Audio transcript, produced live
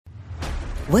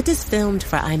What does filmed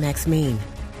for IMAX mean?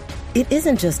 It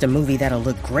isn't just a movie that'll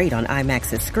look great on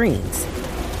IMAX's screens.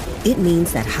 It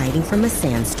means that hiding from a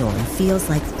sandstorm feels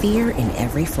like fear in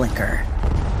every flicker.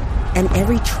 And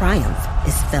every triumph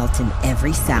is felt in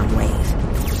every sound wave.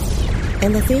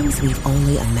 And the things we've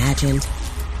only imagined,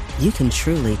 you can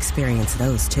truly experience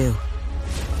those too.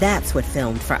 That's what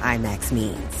filmed for IMAX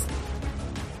means.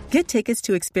 Get tickets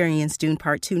to experience Dune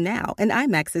Part 2 now and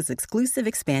IMAX's exclusive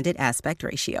expanded aspect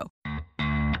ratio.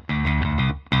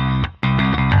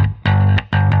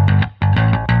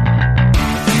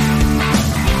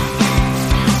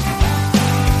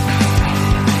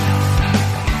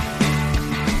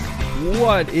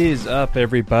 What is up,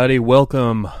 everybody?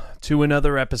 Welcome to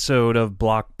another episode of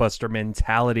Blockbuster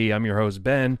Mentality. I'm your host,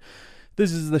 Ben.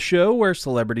 This is the show where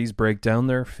celebrities break down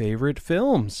their favorite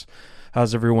films.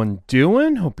 How's everyone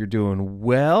doing? Hope you're doing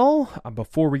well.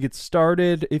 Before we get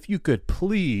started, if you could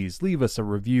please leave us a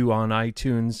review on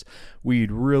iTunes,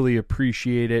 we'd really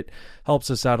appreciate it. Helps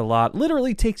us out a lot.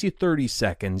 Literally takes you 30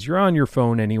 seconds. You're on your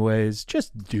phone anyways.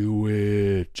 Just do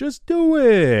it. Just do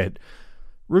it.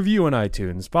 Review on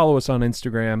iTunes. Follow us on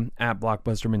Instagram at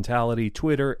Blockbuster Mentality,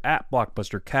 Twitter at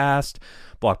BlockbusterCast,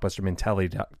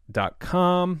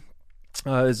 BlockbusterMentality.com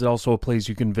is also a place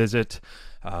you can visit.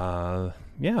 Do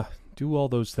all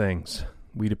those things.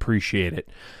 We'd appreciate it.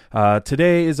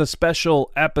 Today is a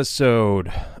special episode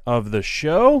of the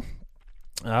show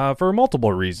for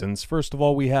multiple reasons. First of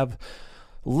all, we have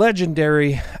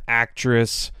legendary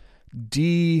actress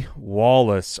Dee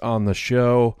Wallace on the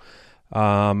show.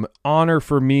 Honor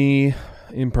for me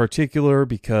in particular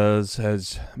because,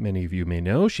 as many of you may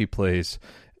know, she plays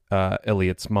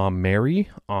Elliot's mom, Mary,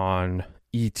 on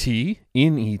E.T.,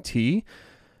 in E.T.,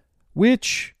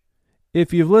 which,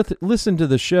 if you've listened to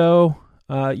the show,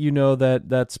 you know that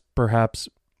that's perhaps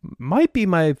might be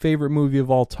my favorite movie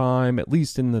of all time, at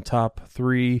least in the top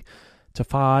 3 to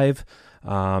 5,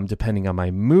 depending on my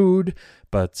mood.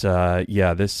 But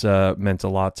this meant a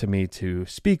lot to me to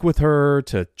speak with her,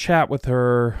 to chat with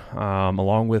her,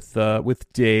 along with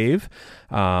Dave.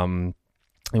 It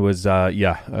was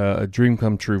a dream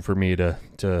come true for me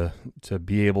to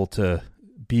be able to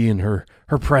be in her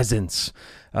presence,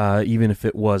 even if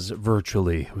it was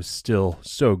virtually. It was still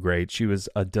so great. She was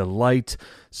a delight,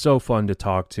 so fun to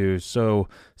talk to, so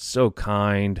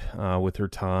kind with her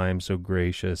time, so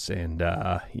gracious, and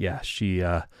she.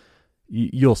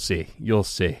 You'll see.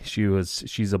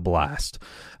 She's a blast.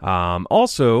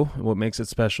 Also, what makes it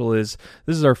special is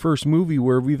this is our first movie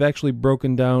where we've actually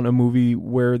broken down a movie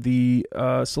where the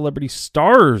celebrity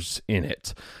stars in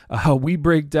it. We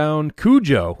break down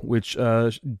Cujo, which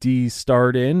Dee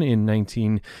starred in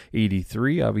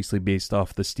 1983, obviously based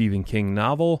off the Stephen King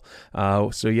novel.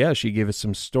 She gave us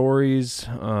some stories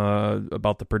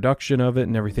about the production of it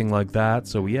and everything like that.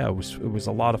 So yeah, it was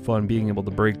a lot of fun being able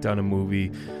to break down a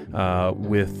movie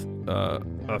with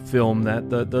a film that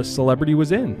the celebrity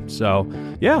was in. So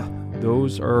yeah,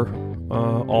 those are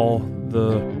all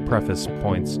the preface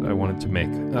points I wanted to make.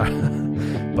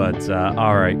 But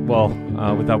all right, well,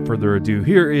 without further ado,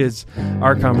 here is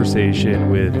our conversation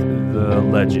with the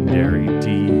legendary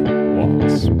Dee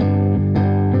Wallace.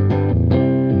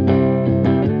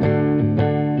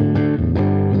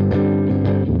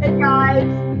 Hey guys,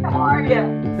 how are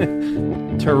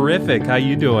you? Terrific. How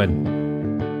you doing?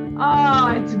 Oh,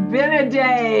 it's been a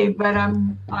day, but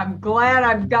I'm glad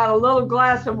I've got a little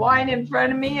glass of wine in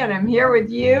front of me, and I'm here with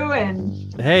you.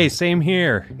 And hey, same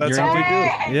here. That's how we do.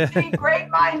 Yeah. See, great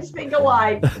minds think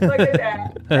alike. Look at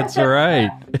that. That's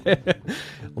right.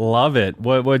 Love it.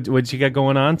 What you got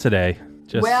going on today?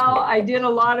 Well, I did a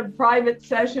lot of private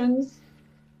sessions,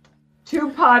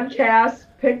 2 podcasts,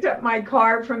 picked up my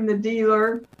car from the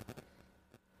dealer.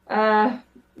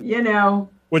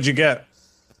 What'd you get?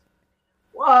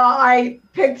 Well, I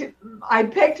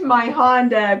picked my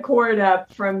Honda Accord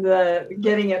up from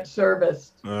getting it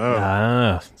serviced.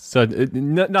 Oh. So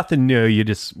nothing new. You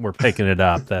just were picking it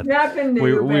up. Nothing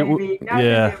new, baby. Nothing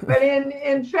new. But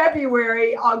in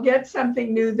February, I'll get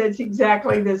something new that's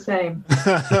exactly the same.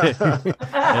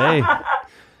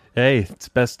 Hey, it's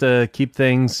best to keep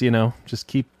things, just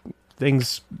keep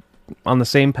things on the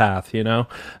same path, now,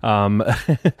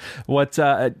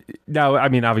 I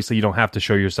mean, obviously you don't have to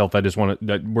show yourself. I just want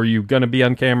to, were you going to be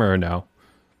on camera or no?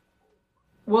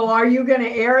 Well, are you going to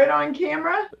air it on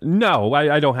camera? No,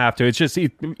 I don't have to. It's just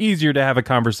easier to have a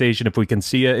conversation if we can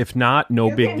see it. If not,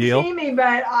 no big deal. You can see me,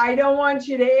 but I don't want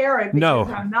you to air it because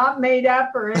I'm not made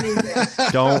up or anything.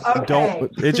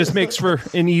 Don't. It just makes for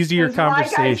an easier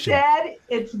conversation. Like I said,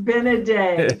 it's been a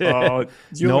day. No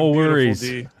worries.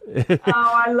 Oh,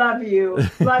 I love you.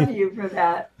 Love you for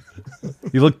that.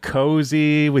 You look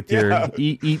cozy with your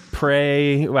eat,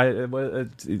 pray, something.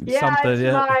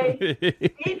 It's my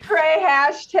eat, pray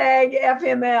hashtag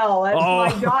FML. That's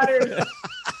my daughter's.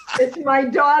 It's my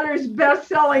daughter's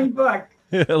best-selling book.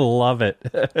 Love it.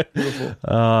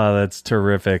 Oh, that's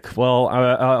terrific.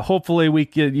 Well, hopefully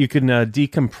you can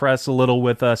decompress a little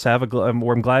with us.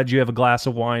 I'm glad you have a glass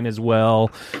of wine as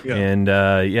well. Yeah.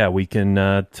 And we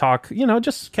can talk,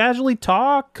 just casually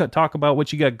talk about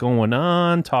what you got going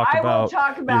on. I will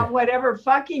talk about whatever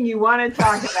fucking you want to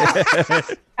talk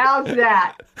about. How's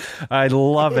that? I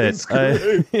love it.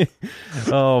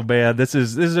 Oh man, this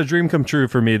is a dream come true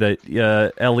for me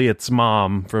that Elliot's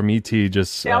mom from E.T.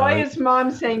 just Elliot's mom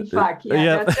saying fuck.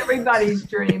 Yeah, that's everybody's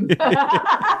dream.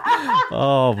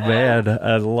 Oh man,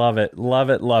 I love it.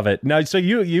 Now, so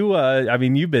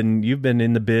you've been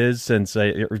in the biz since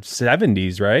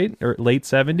 70s, right? Or late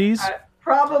 70s?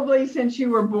 Probably since you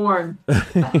were born.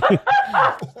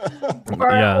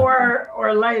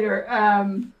 or later.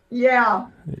 Yeah,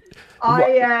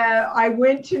 I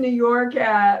went to New York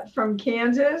from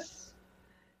Kansas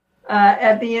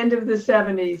at the end of the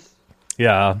 70s.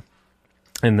 Yeah,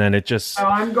 and then it just... So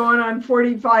I'm going on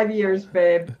 45 years,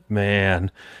 babe.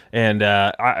 Man, and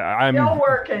I'm... Still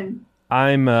working.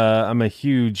 I'm a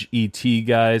huge E.T.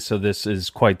 guy, so this is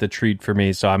quite the treat for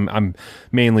me. So I'm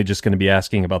mainly just going to be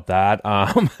asking about that.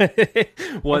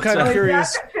 What's kind of curious?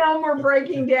 Is that the film we're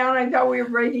breaking down? I thought we were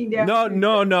breaking down.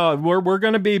 No. We're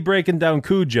going to be breaking down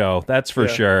Cujo. That's for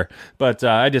sure. But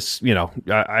I just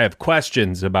I have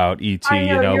questions about E.T. I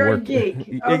know, you're a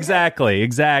geek. Okay. Exactly.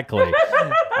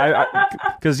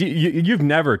 Because you've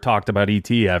never talked about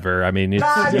E.T. ever. I mean, it's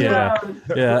yeah.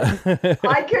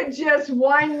 I could just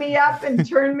wind me up and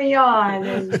turn me on.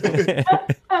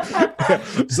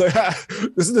 So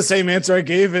this is the same answer I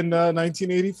gave in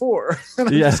 1984.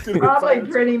 Yeah, probably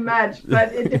pretty much,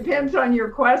 but it depends on your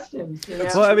questions.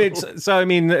 Well, I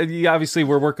mean, obviously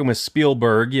we're working with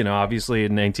Spielberg. Obviously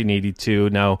in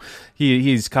 1982. Now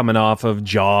he's coming off of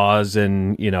Jaws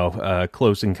and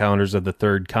Close Encounters of the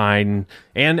Third Kind,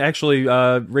 and actually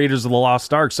Raiders of the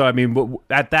Lost Ark. So I mean,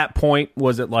 at that point,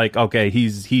 was it like, okay,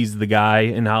 he's the guy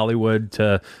in Hollywood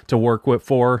to work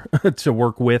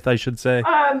with, I should say?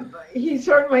 He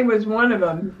certainly was one of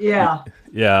them. Yeah.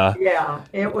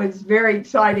 It was very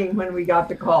exciting when we got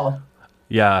the call.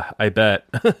 Yeah, I bet.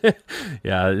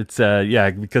 Yeah, it's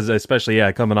because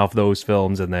especially coming off those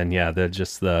films, and then they're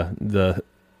just the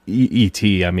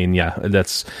E.T. I mean,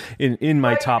 that's in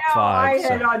my top 5. I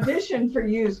had auditioned for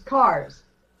Used Cars.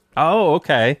 Oh,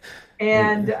 okay.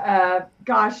 And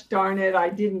gosh darn it, I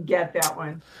didn't get that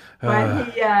one.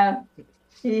 But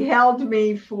he held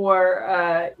me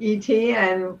for E.T.,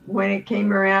 and when it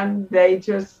came around, they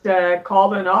just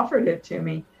called and offered it to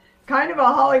me. Kind of a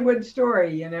Hollywood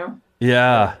story,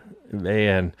 Yeah,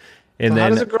 man. And so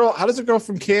then how does a girl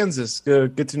from Kansas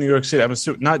get to New York City? I'm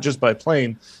assuming not just by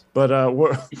plane, but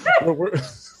where were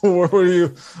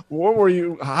you? What were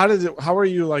you? How are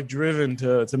you like driven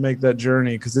to make that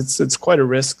journey? Because it's quite a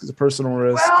risk, it's a personal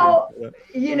risk. Well,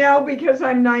 because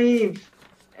I'm naive.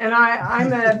 And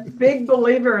I'm a big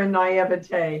believer in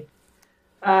naivete.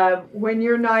 When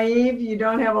you're naive, you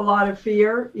don't have a lot of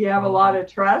fear. You have a lot of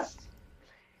trust.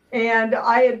 And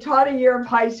I had taught a year of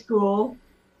high school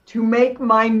to make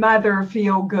my mother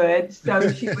feel good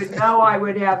so she would know I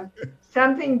would have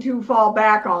something to fall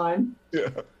back on. Yeah.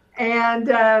 And,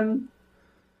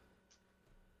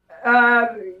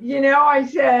 I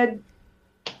said,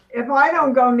 if I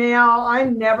don't go now,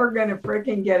 I'm never going to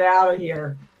freaking get out of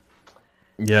here.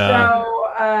 Yeah.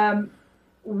 So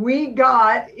we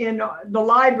got in the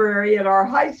library at our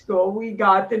high school, we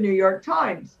got the New York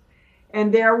Times.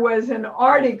 And there was an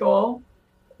article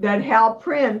that Hal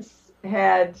Prince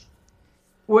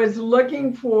was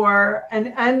looking for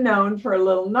an unknown for a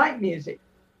little night music.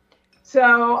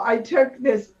 So I took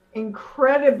this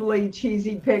incredibly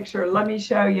cheesy picture. Let me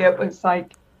show you. It was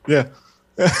like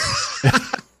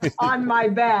on my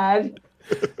bed.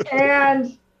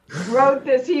 And wrote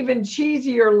this even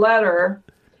cheesier letter.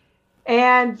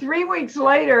 And 3 weeks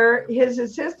later, his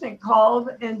assistant called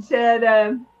and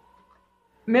said,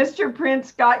 Mr.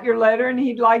 Prince got your letter and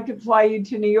he'd like to fly you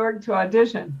to New York to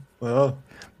audition. Oh,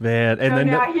 man. And so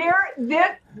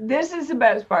now this is the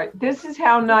best part. This is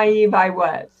how naive I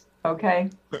was, okay?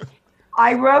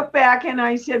 I wrote back and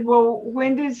I said, well,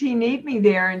 when does he need me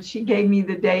there? And she gave me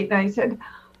the date. And I said,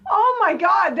 oh my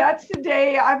God, that's the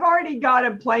day. I've already got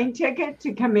a plane ticket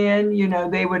to come in.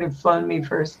 They would have flown me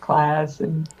first class.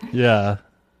 And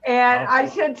I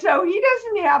said, so he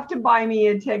doesn't have to buy me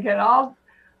a ticket.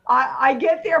 I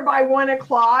get there by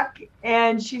 1:00.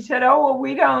 And she said, oh,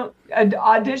 well,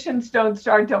 auditions don't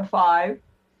start till 5.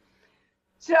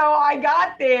 So I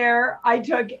got there. I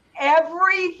took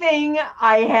everything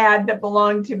I had that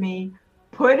belonged to me,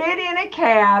 put it in a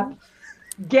cab,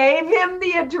 gave him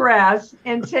the address,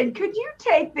 and said, could you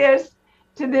take this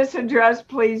to this address,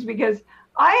 please? Because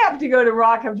I have to go to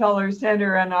Rockefeller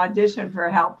Center and audition for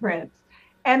Hal Prince.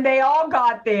 And they all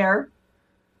got there.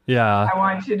 Yeah. I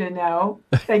want you to know.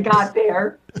 They got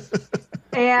there.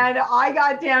 And I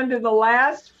got down to the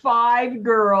last 5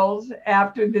 girls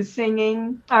after the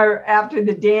singing, or after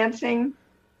the dancing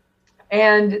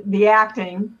and the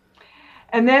acting.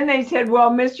 And then they said, well,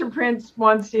 Mr. Prince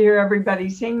wants to hear everybody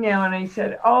sing now. And I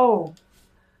said, oh,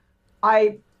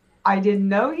 I didn't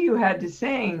know you had to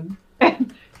sing.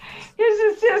 And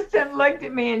his assistant looked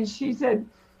at me and she said,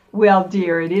 well,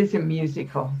 dear, it is a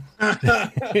musical.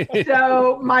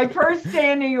 So my first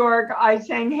day in New York, I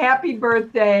sang Happy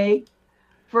Birthday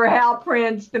for Hal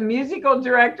Prince. The musical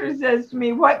director says to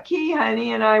me, what key,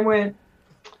 honey? And I went,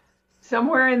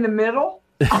 somewhere in the middle.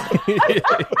 But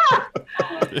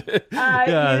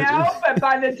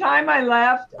by the time I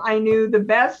left, I knew the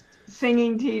best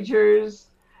singing teachers.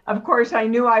 Of course, I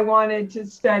knew I wanted to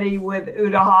study with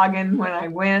Uta Hagen when I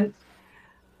went.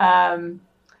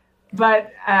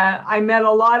 But I met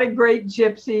a lot of great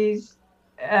gypsies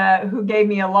who gave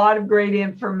me a lot of great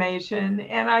information.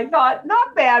 And I thought,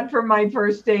 not bad for my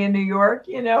first day in New York,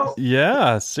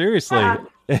 Yeah, seriously.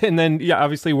 And then,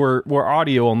 obviously we're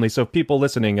audio only. So people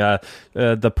listening,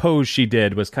 the pose she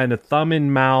did was kind of thumb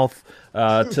in mouth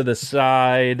to the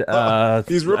side.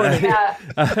 He's ruining it.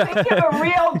 Think of a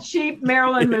real cheap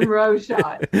Marilyn Monroe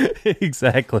shot.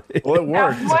 Exactly. Well, it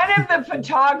worked. One of the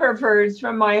photographers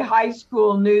from my high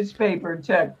school newspaper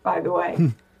took, by the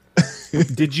way.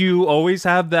 Did you always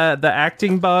have the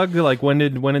acting bug? Like when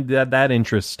did that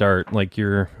interest start? Like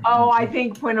I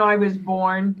think when I was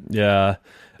born. Yeah.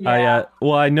 Yeah.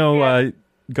 I know.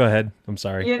 Go ahead. I'm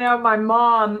sorry. My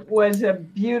mom was a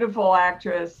beautiful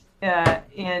actress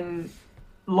in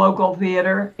local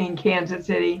theater in Kansas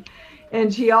City.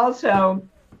 And she also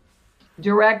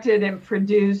directed and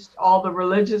produced all the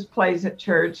religious plays at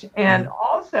church, and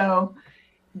also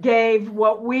gave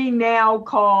what we now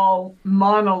call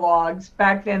monologues.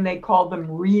 Back then they called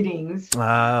them readings.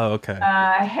 Oh, okay.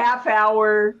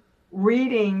 Half-hour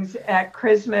readings at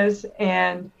Christmas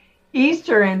and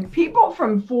Easter, and people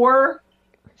from 4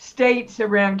 states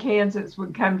around Kansas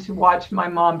would come to watch my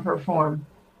mom perform.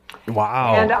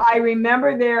 Wow. And I remember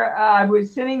I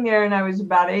was sitting there and I was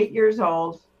about 8 years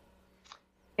old,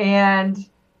 and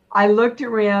I looked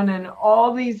around and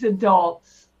all these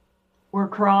adults were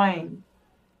crying.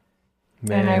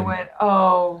 Man. And I went,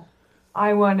 oh,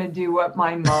 I want to do what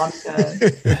my mom does.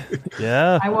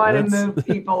 Yeah. I want to move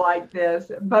people like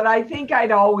this. But I think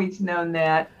I'd always known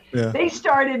that. Yeah. They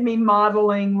started me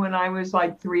modeling when I was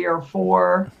like 3 or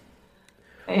 4.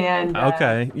 And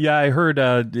okay. Yeah, I heard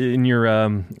in your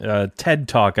TED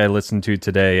talk I listened to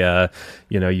today,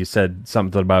 you said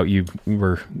something about you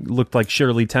looked like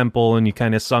Shirley Temple and you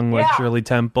kind of sung like Shirley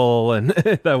Temple, and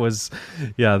that was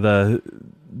I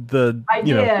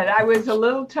did. I was a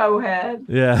little towhead.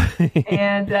 Yeah.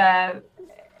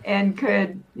 and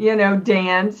could,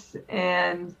 dance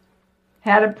and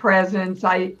had a presence.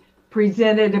 I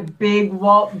presented a big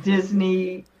Walt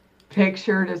Disney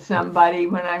picture to somebody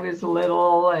when I was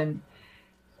little, and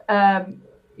I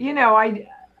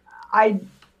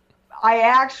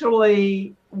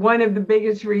actually, one of the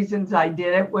biggest reasons I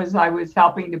did it was I was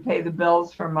helping to pay the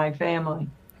bills for my family.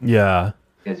 Yeah,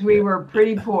 because we were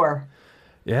pretty poor.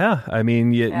 Yeah, I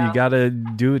mean, you got to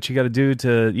do what you got to do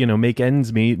to, make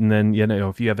ends meet. And then,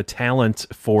 if you have a talent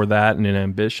for that and an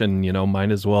ambition,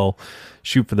 might as well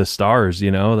shoot for the stars,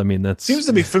 I mean, that seems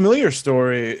to be a familiar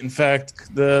story. In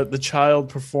fact, the child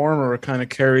performer kind of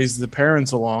carries the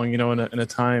parents along, in a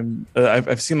time.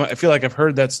 I feel like I've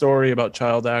heard that story about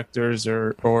child actors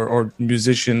or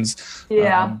musicians.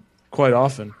 Yeah. Quite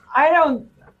often. I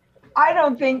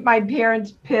don't think my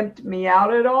parents pimped me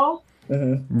out at all.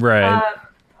 Mm-hmm. Right.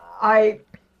 I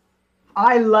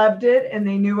loved it, and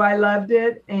they knew I loved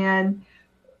it, and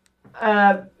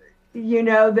they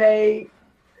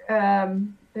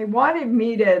wanted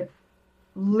me to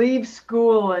leave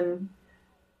school and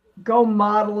go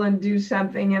model and do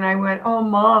something, and I went, "Oh,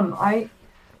 Mom, I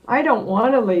don't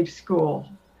want to leave school."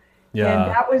 Yeah.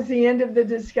 And that was the end of the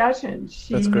discussion.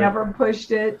 She never pushed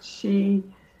it.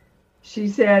 She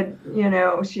said,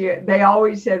 they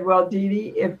always said, well, Dee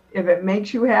Dee, if it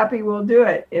makes you happy, we'll do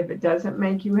it. If it doesn't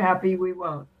make you happy, we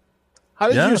won't. How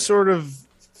did you so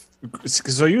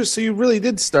you really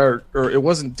did start, or it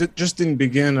didn't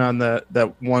begin on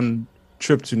that one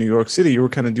trip to New York City. You were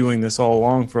kind of doing this all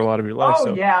along for a lot of your life.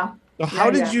 Oh, yeah. How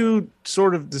did you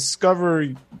sort of discover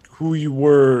who you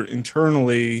were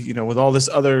internally, with all this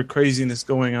other craziness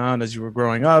going on as you were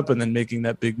growing up and then making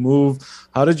that big move?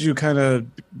 How did you kind of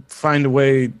find a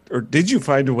way, or did you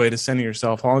find a way to center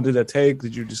yourself? How long did that take?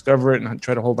 Did you discover it and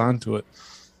try to hold on to it?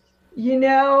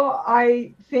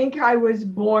 I think I was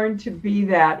born to be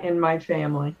that in my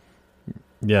family.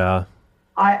 Yeah.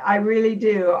 I really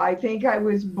do. I think I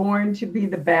was born to be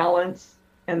the balance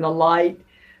and the light.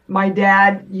 My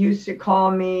dad used to call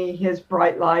me his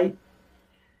bright light.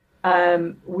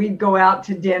 We'd go out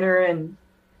to dinner and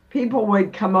people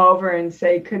would come over and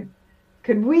say,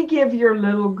 could we give your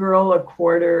little girl a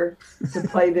quarter to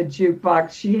play the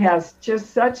jukebox? She has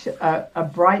just such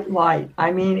a bright light.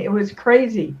 I mean, it was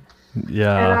crazy.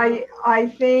 Yeah. And I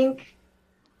think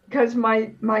because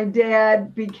my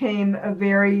dad became a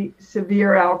very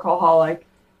severe alcoholic,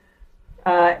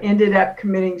 ended up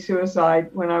committing suicide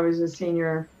when I was a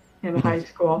senior in high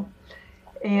school.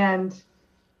 But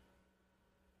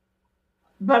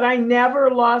I never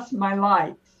lost my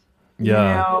light.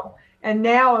 Yeah. And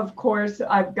now, of course,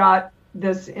 I've got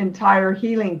this entire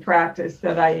healing practice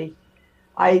that I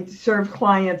serve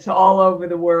clients all over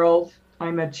the world.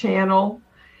 I'm a channel.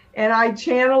 And I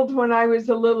channeled when I was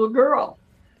a little girl.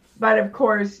 But of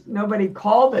course, nobody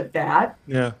called it that.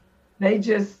 Yeah. They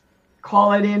just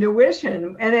call it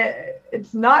intuition. And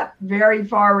it's not very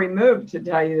far removed, to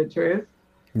tell you the truth.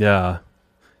 Yeah.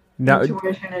 Now,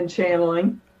 intuition and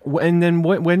channeling. And then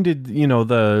when did,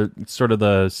 the sort of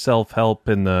the self-help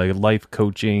and the life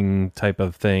coaching type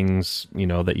of things,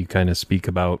 that you kind of speak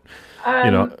about,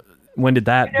 when did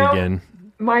that begin?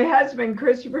 My husband,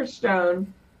 Christopher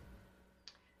Stone,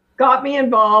 got me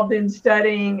involved in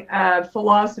studying a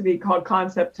philosophy called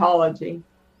conceptology.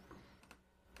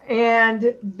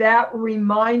 And that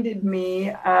reminded me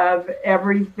of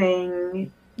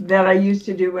everything that I used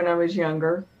to do when I was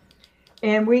younger.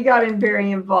 And we got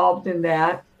very involved in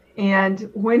that. And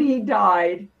when he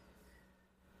died,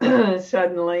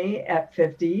 suddenly at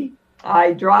 50,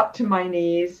 I dropped to my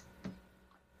knees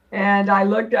and I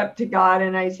looked up to God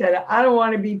and I said, I don't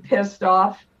want to be pissed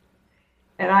off.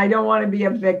 And I don't want to be a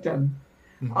victim.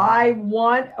 Mm-hmm. I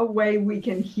want a way we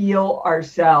can heal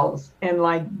ourselves. And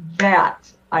like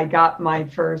that, I got my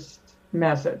first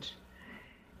message.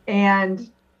 And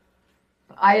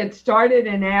I had started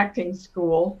an acting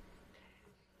school.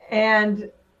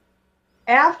 And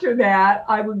after that,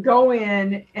 I would go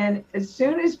in, and as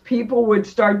soon as people would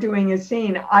start doing a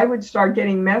scene, I would start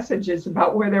getting messages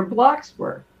about where their blocks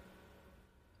were.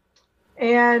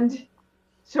 And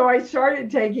so I started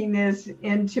taking this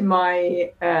into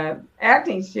my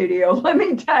acting studio. Let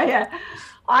me tell you,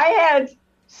 I had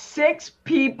 6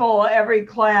 people every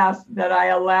class that I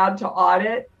allowed to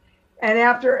audit. And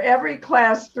after every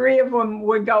class, 3 of them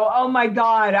would go, oh my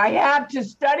God, I have to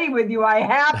study with you.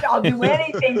 I'll do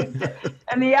anything.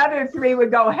 And the other 3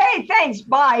 would go, hey, thanks,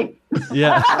 bye.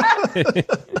 Yeah.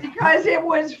 Because it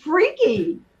was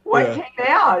freaky what came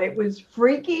out. It was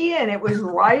freaky and it was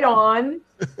right on.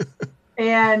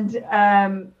 And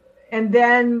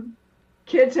then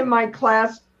kids in my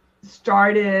class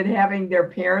started having their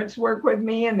parents work with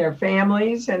me and their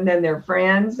families and then their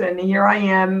friends. And here I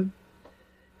am,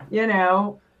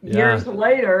 years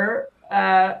later,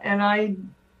 and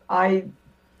I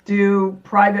do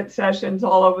private sessions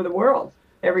all over the world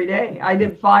every day. I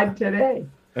did 5 today.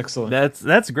 Excellent.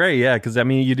 That's great. Yeah. Cause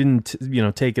you didn't,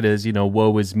 take it as,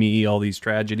 woe is me, all these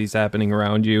tragedies happening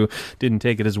around you. Didn't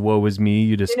take it as woe is me.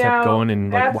 You just kept going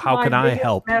and like, well, how can I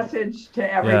help? Message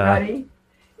to everybody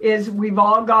is we've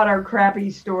all got our crappy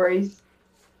stories.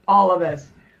 All of us.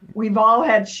 We've all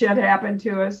had shit happen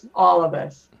to us. All of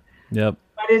us. Yep.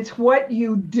 But it's what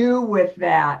you do with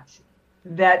that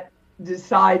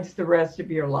decides the rest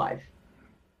of your life.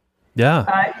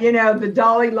 Yeah. The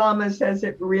Dalai Lama says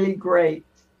it really great.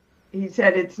 He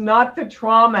said, it's not the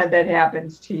trauma that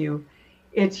happens to you.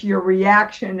 It's your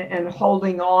reaction and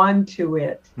holding on to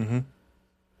it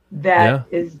that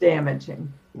is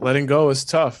damaging. Letting go is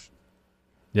tough.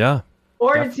 Yeah.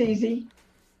 Or it's easy.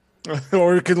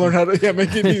 Or you can learn how to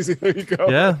make it easy. There you go.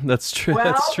 Yeah, that's true. Well,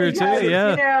 that's true because, too.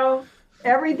 Yeah.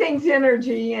 Everything's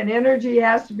energy and energy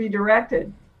has to be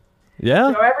directed.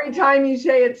 Yeah. So every time you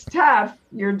say it's tough,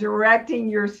 you're directing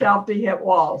yourself to hit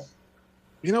walls.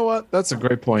 You know what? That's a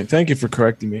great point. Thank you for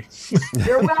correcting me.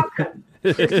 You're welcome.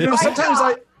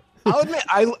 Sometimes I'll admit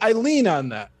I lean on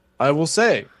that. I will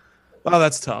say, oh,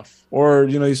 that's tough. Or,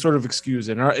 you sort of excuse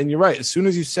it. And you're right. As soon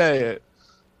as you say it,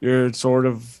 you're sort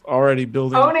of already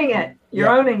building. Owning it. You're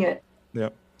owning it.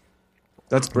 Yep.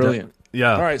 That's brilliant.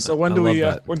 Yeah. All right. So when I do we?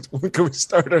 love that. When can we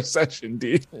start our session,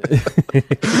 D?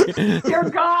 Dear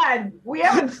God, we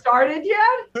haven't started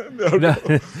yet.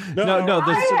 No.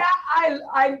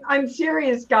 I'm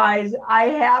serious, guys. I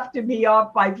have to be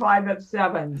off by 5 of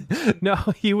 7. No,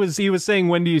 he was saying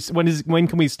when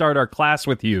can we start our class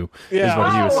with you? Yeah. Is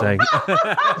what he was saying.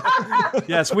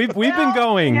 Yes, we've been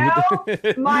going. You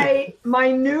know,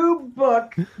 my new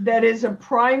book that is a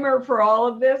primer for all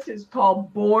of this is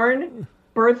called Born: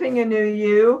 Birthing a New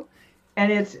You,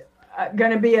 and it's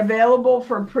going to be available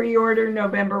for pre-order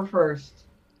November 1st.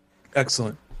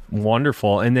 Excellent.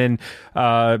 Wonderful. And then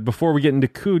before we get into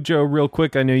Cujo, real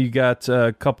quick, I know you got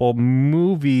a couple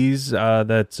movies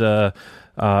that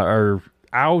are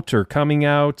out or coming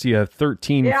out. You have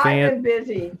 13 I've been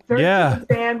busy. 13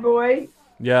 Fanboy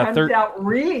comes out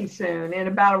really soon, in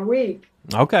about a week.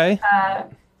 Okay.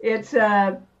 It's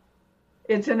an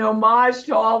homage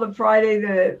to all the Friday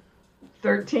the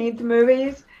 13th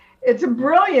movies. It's a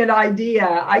brilliant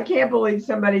idea. I can't believe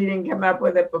somebody didn't come up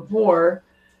with it before,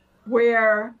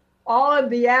 where all of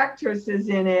the actresses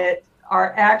in it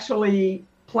are actually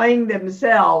playing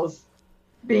themselves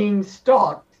being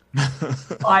stalked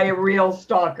by a real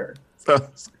stalker.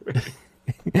 Sounds great.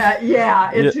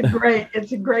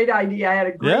 It's a great idea. I had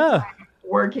a great time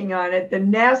working on it. The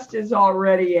Nest is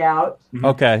already out.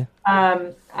 Okay.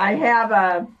 I have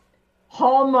a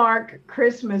Hallmark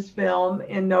Christmas film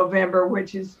in November,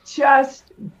 which is just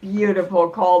beautiful,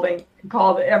 called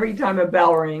Every Time a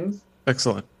Bell Rings.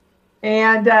 Excellent.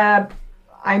 And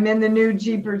I'm in the new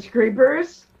Jeepers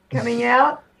Creepers coming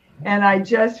out. And I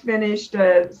just finished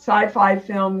a sci-fi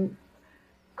film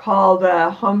called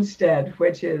Homestead,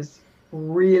 which is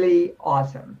really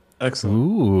awesome. Excellent.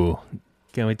 Ooh.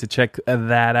 Can't wait to check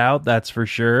that out. That's for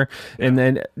sure. Yeah. And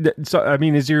then, so I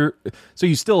mean, so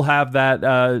you still have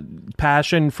that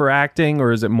passion for acting,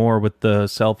 or is it more with the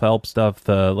self-help stuff?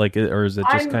 Or is it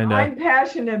just kind of? I'm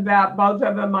passionate about both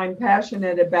of them. I'm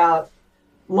passionate about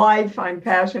life. I'm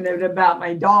passionate about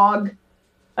my dog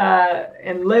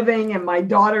and living, and my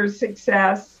daughter's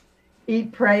success.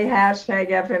 Eat, Pray,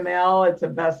 #FML. It's a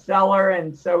bestseller,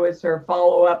 and so is her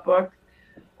follow-up book.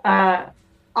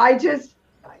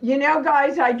 You know,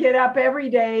 guys, I get up every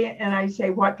day and I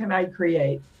say, what can I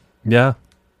create? Yeah.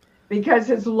 Because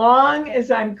as long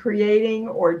as I'm creating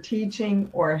or teaching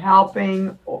or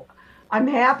helping, I'm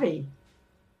happy.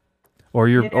 Or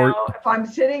if I'm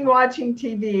sitting watching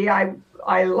TV, I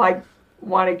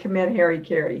want to commit Harry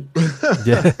Carey.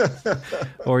 Yeah.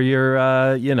 Or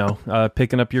you're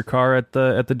picking up your car at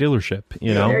the dealership,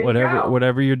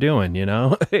 whatever you're doing,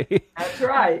 That's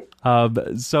right.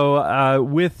 So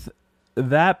with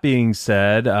that being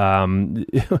said,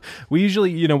 we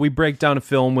usually, we break down a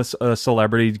film with a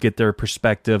celebrity to get their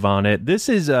perspective on it. This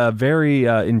is a very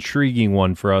intriguing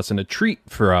one for us and a treat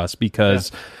for us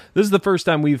because this is the first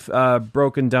time we've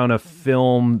broken down a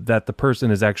film that the person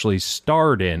has actually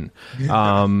starred in.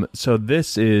 So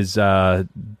this is...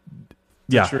 it's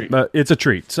a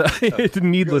treat. So,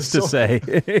 needless to say.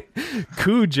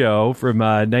 Cujo from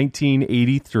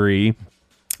 1983.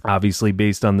 Obviously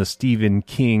based on the Stephen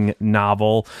King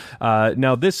novel.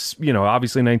 Now this,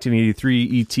 obviously 1983,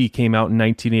 E.T. came out in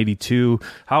 1982.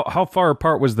 How far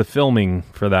apart was the filming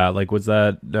for that? Like, was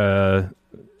that,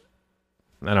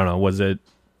 I don't know, was it?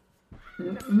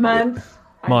 Months.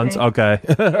 Okay.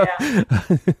 Yeah.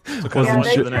 They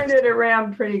turned it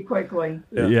around pretty quickly.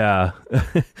 Yeah.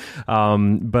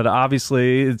 But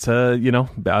obviously it's,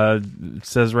 it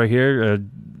says right here,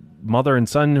 mother and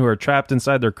son who are trapped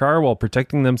inside their car while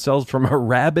protecting themselves from a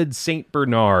rabid Saint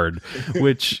Bernard,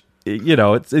 which,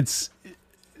 it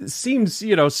seems,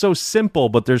 so simple,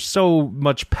 but there's so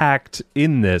much packed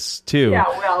in this too. Yeah,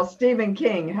 well, Stephen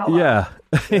King. Hello. Yeah.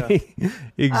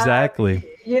 Exactly.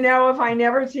 If I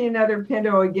never see another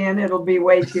Pinto again, it'll be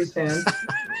way too soon.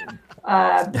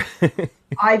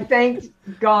 I thanked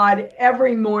God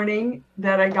every morning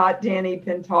that I got Danny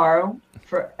Pintaro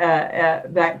for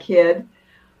that kid.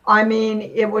 I mean,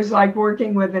 it was like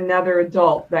working with another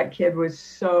adult. That kid was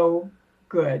so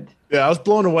good. Yeah, I was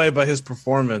blown away by his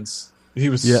performance. He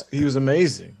was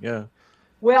amazing. Yeah.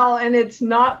 Well, and it's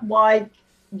not like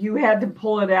you had to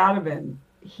pull it out of him.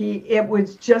 It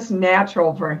was just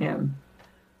natural for him.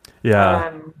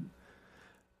 Yeah.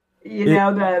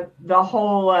 The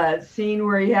whole scene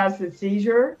where he has the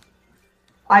seizure.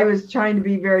 I was trying to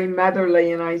be very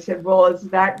motherly, and I said, "Well, is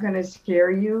that going to scare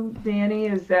you, Danny?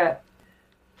 Is that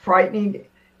frightening?"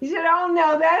 He said, "Oh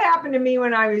no, that happened to me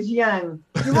when I was young.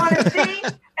 You want to see?"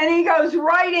 And he goes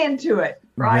right into it.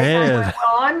 Right? I went,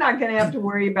 well, I'm not going to have to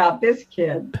worry about this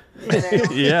kid.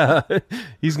 Yeah,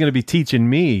 he's going to be teaching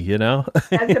me.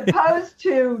 As opposed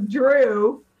to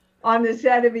Drew, on the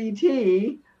set of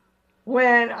E.T.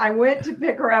 when I went to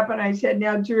pick her up and I said,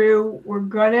 now, Drew, we're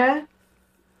going to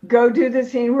go do the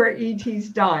scene where E.T.'s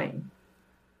dying.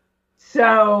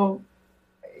 So,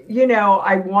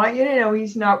 I want you to know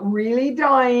he's not really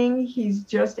dying. He's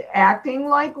just acting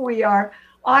like we are.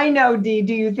 I know, Dee,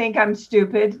 do you think I'm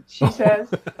stupid? She says.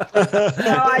 So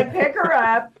I pick her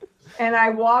up and I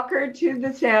walk her to the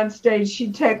soundstage.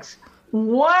 She takes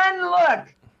one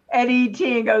look at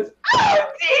E.T. and goes,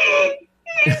 oh, Dee,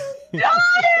 he's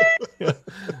dying.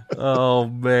 Oh,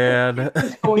 man.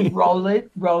 Just going, roll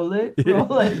it.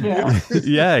 Yeah,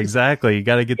 Yeah, exactly. You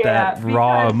got to get that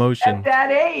raw emotion. At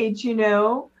that age,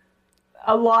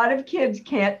 a lot of kids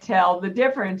can't tell the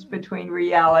difference between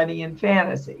reality and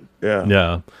fantasy.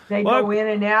 Yeah. They go in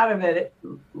and out of it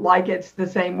like it's the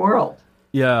same world.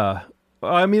 Yeah.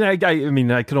 I mean, I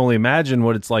can only imagine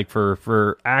what it's like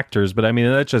for actors, but I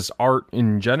mean, that's just art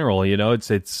in general.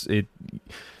 It's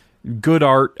good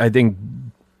art, I think,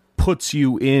 puts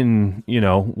you in,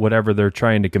 whatever they're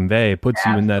trying to convey, puts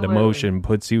you in that emotion,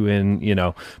 puts you in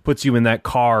that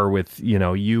car with,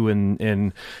 you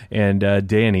and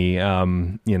Danny.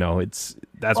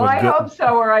 That's what I hope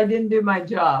so, or I didn't do my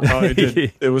job. Oh, it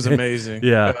did. It was amazing.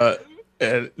 Yeah.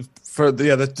 And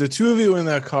the two of you in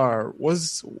that car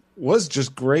was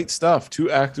just great stuff.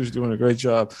 Two actors doing a great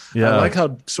job. Yeah. I like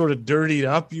how sort of dirtied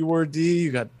up you were, Dee.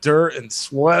 You got dirt and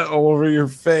sweat all over your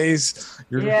face.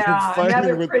 You're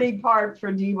another pretty part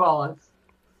for Dee Wallace.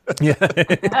 Yeah.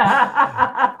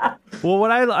 Well,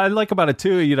 what I like about it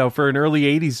too, for an early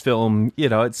 80s film,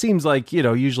 it seems like,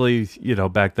 usually,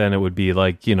 back then it would be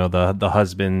like, the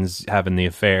husband's having the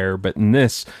affair, but in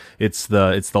this, it's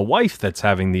the wife that's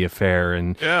having the affair,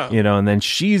 and and then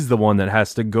she's the one that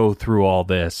has to go through all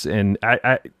this, and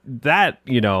that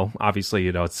obviously,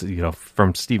 it's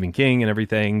from Stephen King and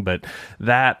everything, but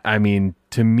that, I mean,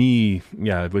 to me,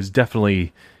 it was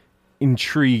definitely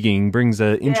intriguing, brings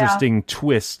an interesting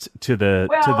twist to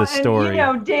the story.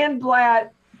 And, Dan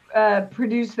Blatt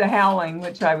produced The Howling,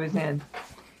 which I was in.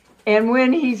 And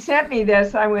when he sent me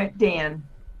this, I went, Dan,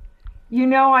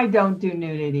 I don't do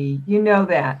nudity. You know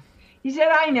that. He said,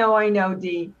 I know,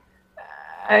 Dee.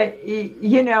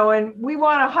 And we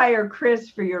want to hire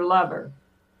Chris for your lover,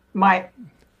 my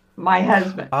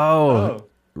husband. Oh.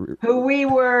 Who we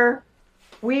were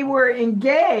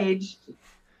engaged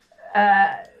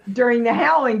during The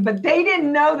Howling, but they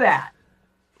didn't know that.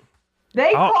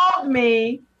 They called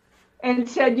me and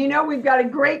said, we've got a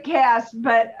great cast,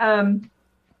 but,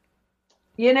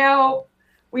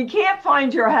 we can't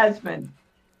find your husband.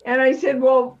 And I said,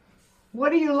 well,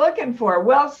 what are you looking for?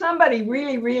 Well, somebody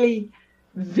really, really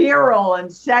virile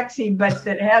and sexy, but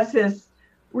that has this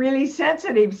really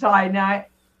sensitive side. And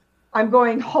I'm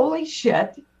going, holy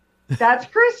shit. That's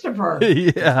Christopher.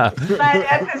 Yeah. But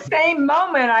at the same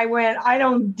moment, I went, I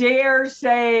don't dare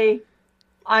say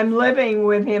I'm living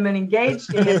with him and engaged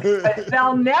to him, but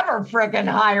they'll never frickin'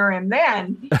 hire him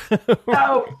then.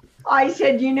 So I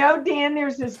said, Dan,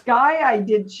 there's this guy I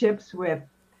did chips with,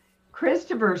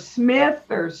 Christopher Smith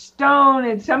or Stone,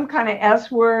 and some kind of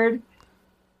S word.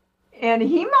 And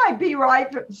he might be right.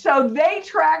 So they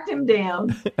tracked him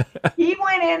down. He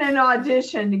went in and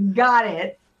auditioned and got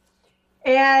it.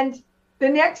 And the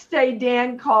next day,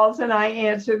 Dan calls and I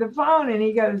answer the phone and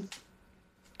he goes,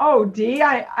 oh, Dee,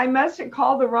 I must have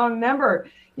called the wrong number.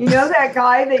 That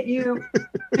guy that you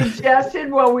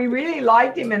suggested? Well, we really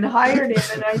liked him and hired him.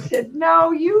 And I said,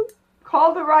 no, you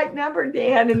called the right number,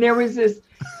 Dan. And there was this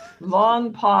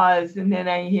long pause. And then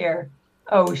I hear,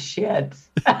 oh, shit.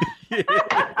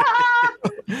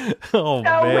 Oh, so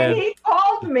man. When he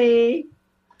called me,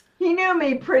 he knew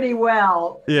me pretty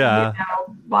well,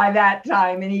 by that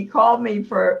time. And he called me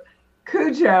for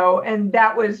Cujo. And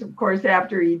that was, of course,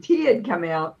 after E.T. had come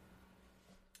out.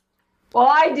 Well,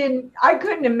 I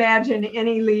couldn't imagine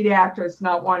any lead actress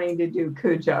not wanting to do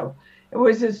Cujo. It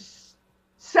was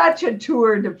such a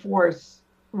tour de force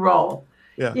role,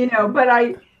 but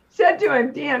I said to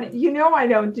him, Dan, I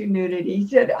don't do nudity. He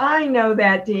said, I know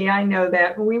that, Dee, I know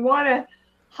that. And we want to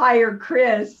hire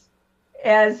Chris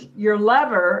as your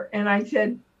lover. And I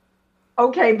said,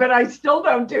 okay, but I still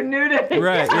don't do nudity.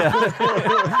 Right, yeah.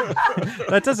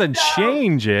 That doesn't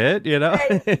change it,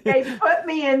 They put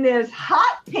me in this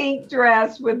hot pink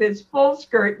dress with this full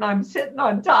skirt, and I'm sitting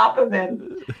on top of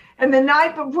him. And the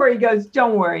night before, he goes,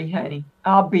 don't worry, honey.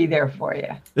 I'll be there for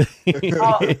you.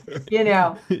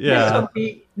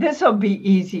 This will be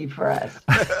easy for us.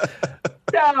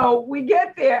 So we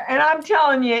get there, and I'm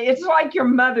telling you, it's like your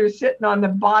mother sitting on the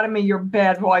bottom of your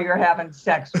bed while you're having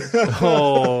sex with her.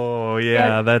 Oh,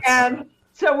 yeah. And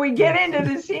so we get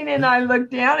into the scene, and I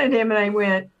looked down at him, and I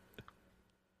went,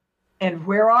 and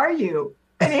where are you?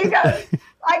 And he goes,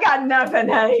 I got nothing,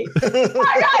 honey.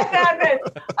 I got nothing.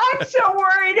 I'm so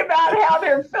worried about how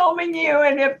they're filming you.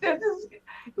 And if this is,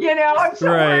 I'm so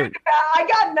worried about, I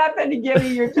got nothing to give you.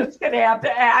 You're just going to have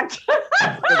to act.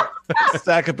 A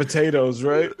stack of potatoes,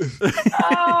 right?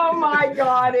 Oh my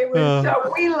God. It was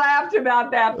so, we laughed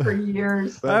about that for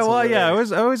years. I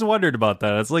always wondered about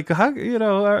that. It's like, how,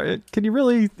 can you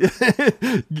really,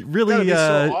 really, It's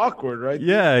so awkward, right?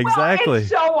 Yeah, exactly. Well, it's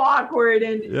so awkward.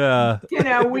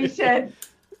 And, we said,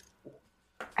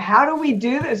 how do we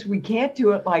do this? We can't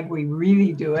do it like we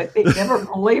really do it. They never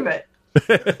believe it.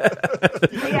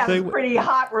 We have a pretty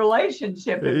hot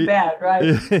relationship in bed, right?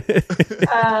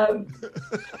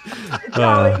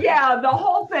 The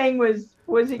whole thing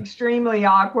was extremely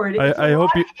awkward. It's I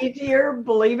hope easier,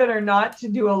 believe it or not, to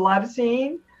do a love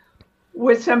scene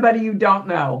with somebody you don't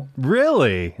know.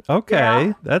 Really?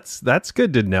 Okay. Yeah. That's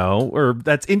good to know, or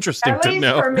that's interesting At to least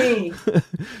know. for me.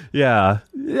 Yeah.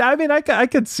 I mean, I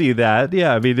could see that.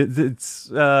 Yeah. I mean, it's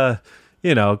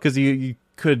because you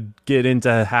could get into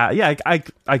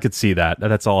I could see that.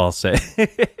 That's all I'll say.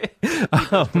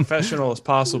 Professional as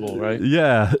possible, right?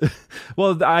 Yeah.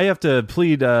 Well, I have to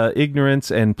plead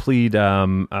ignorance and plead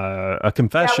a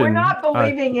confession. Yeah, we're not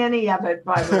believing any of it,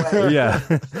 by the way. Yeah.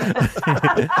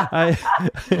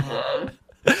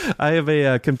 I have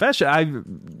a confession. I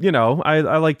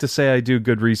like to say I do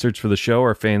good research for the show.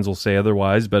 Our fans will say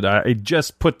otherwise, but I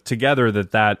just put together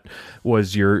that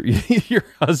was your your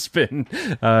husband,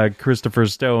 Christopher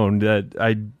Stone. That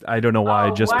I don't know why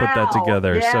I just put that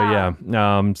together. Yeah.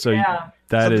 So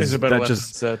that is that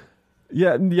just said.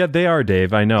 Yeah, they are,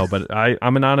 Dave. I know, but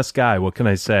I'm an honest guy. What can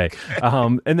I say?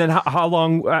 And then how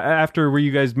long after were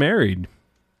you guys married?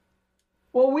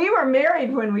 Well, we were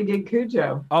married when we did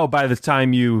Cujo. Oh, by the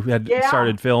time you had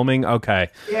started filming? Okay.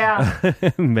 Yeah.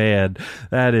 Man,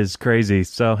 that is crazy.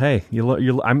 So, hey,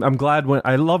 I'm glad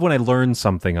I love when I learn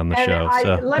something on the show.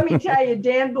 Let me tell you,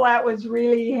 Dan Blatt was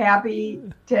really happy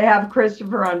to have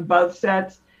Christopher on both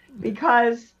sets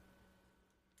because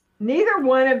neither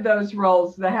one of those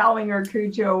roles, The Howling or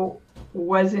Cujo,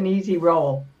 was an easy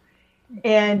role.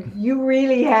 And you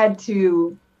really had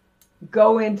to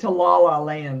go into La La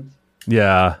Land.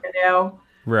 Yeah.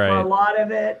 Right. For a lot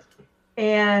of it.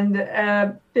 And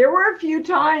there were a few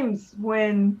times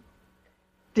when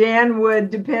Dan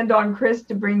would depend on Chris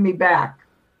to bring me back.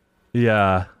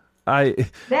 Yeah. I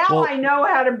know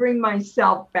how to bring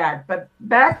myself back. But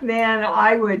back then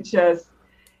I would just,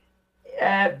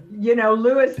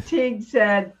 Louis Teague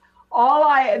said,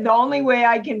 the only way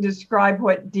I can describe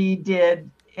what Dee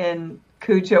did in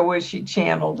Cujo was she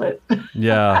channeled it.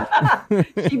 Yeah.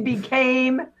 She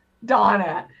became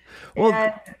Donna. Well,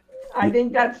 and I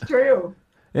think that's true.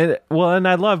 And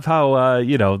I love how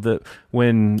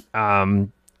when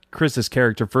Chris's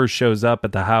character first shows up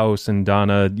at the house and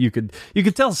Donna, you could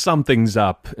tell something's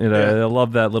up. And I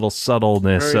love that little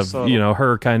subtleness of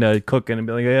her kind of cooking and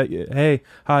being like, hey,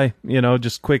 hi,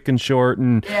 just quick and short,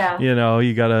 and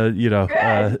you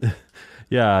gotta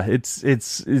yeah,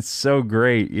 it's so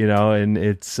great, and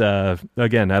it's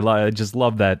again, I just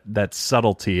love that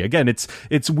subtlety. Again,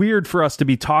 it's weird for us to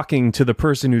be talking to the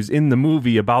person who's in the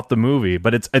movie about the movie,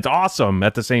 but it's awesome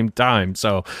at the same time.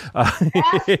 So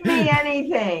ask me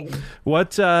anything.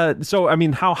 What? So I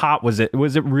mean, how hot was it?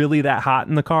 Was it really that hot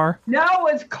in the car? No,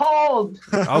 it's cold.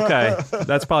 Okay,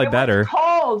 that's probably better. Was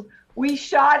cold. We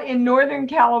shot in Northern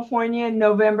California in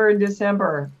November and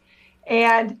December.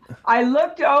 And I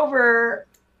looked over,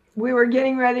 we were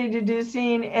getting ready to do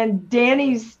scene, and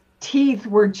Danny's teeth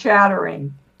were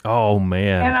chattering. Oh,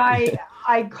 man. And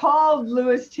I called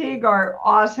Louis Teague, our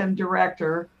awesome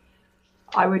director.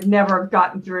 I would never have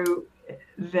gotten through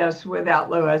this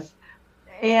without Louis.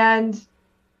 And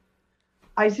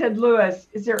I said, Louis,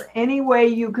 is there any way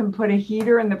you can put a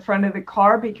heater in the front of the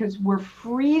car? Because we're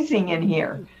freezing in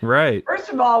here. Right. First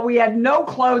of all, we had no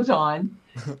clothes on.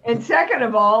 And second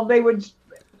of all, they would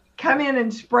come in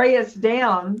and spray us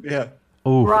down. Yeah.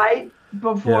 Ooh. Right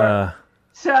before. Yeah.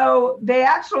 So they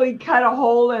actually cut a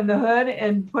hole in the hood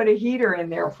and put a heater in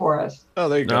there for us. Oh,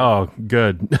 there you go. Oh,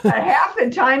 good. Half the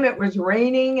time it was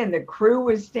raining and the crew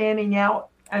was standing out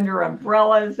under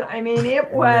umbrellas. I mean,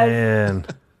 it was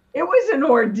an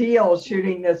ordeal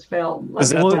shooting this film.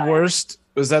 Is that the worst?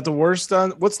 Was that the worst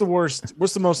on? What's the worst?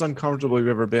 What's the most uncomfortable you've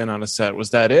ever been on a set? Was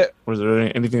that it? Was there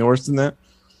anything worse than that?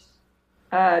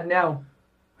 No.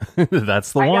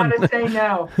 That's the one. I gotta say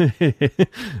no.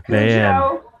 Man.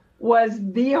 Cujo was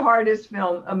the hardest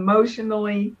film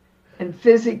emotionally and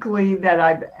physically that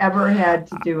I've ever had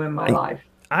to do in my life.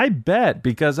 I bet,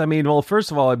 because I mean, well, first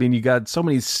of all, I mean, you got so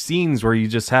many scenes where you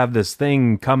just have this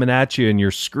thing coming at you and you're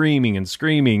screaming and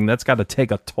screaming. That's got to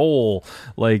take a toll,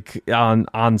 like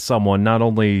on someone, not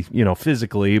only, you know,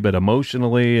 physically, but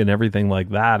emotionally and everything like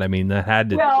that. I mean, that had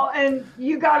to. Well, and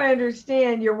you got to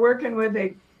understand, you're working with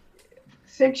a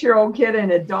 6-year-old kid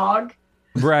and a dog.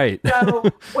 Right. So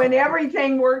when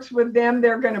everything works with them,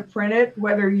 they're going to print it,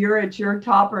 whether you're at your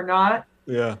top or not.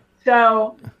 Yeah.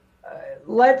 So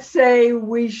let's say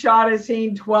we shot a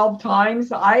scene 12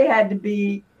 times. I had to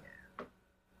be,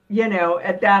 you know,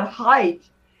 at that height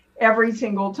every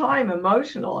single time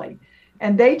emotionally.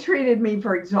 And they treated me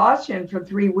for exhaustion for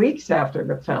 3 weeks after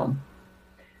the film.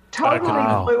 Totally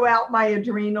Wow. blew out my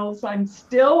adrenals. I'm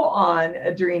still on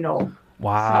adrenal.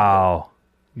 Wow.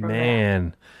 from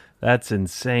Man, that's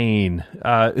insane.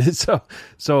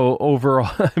 So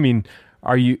overall, I mean,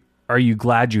 are you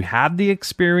glad you had the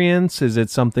experience? Is it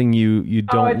something you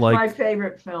don't it's like? my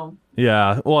favorite film.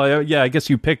 Yeah. Well, yeah, I guess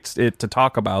you picked it to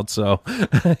talk about, so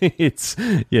it's,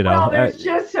 you know. Well, there's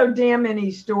just so damn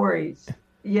many stories,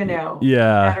 you know,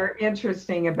 Yeah. that are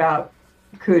interesting about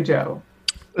Cujo.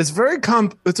 It's very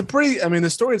it's a pretty, I mean, the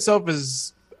story itself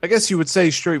is, I guess you would say,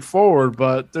 straightforward,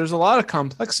 but there's a lot of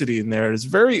complexity in there. It's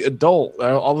very adult.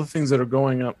 All the things that are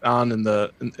going on in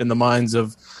the minds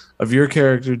of your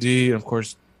character, Dee, and of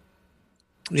course,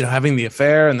 you know, having the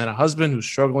affair and then a husband who's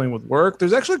struggling with work.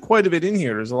 There's actually quite a bit in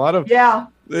here. There's a lot of, Yeah.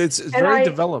 it's very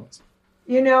developed.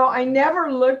 You know, I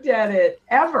never looked at it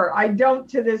ever. I don't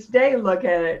to this day look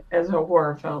at it as a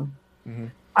horror film. Mm-hmm.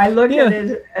 I look at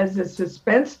it as a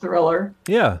suspense thriller.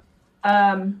 Yeah.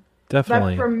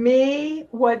 Definitely. But for me,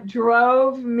 what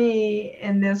drove me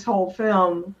in this whole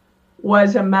film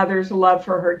was a mother's love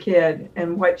for her kid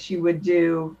and what she would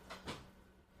do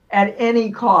at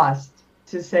any cost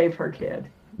to save her kid.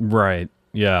 Right.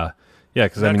 Yeah. Yeah.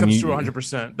 Because That I mean, comes through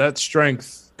 100%. That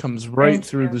strength comes right Thank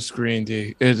through you. the screen,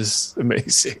 Dee. It is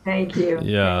amazing. Thank you.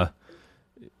 Yeah.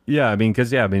 Yeah, I mean,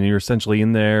 because I mean, you're essentially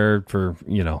in there for,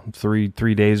 you know, three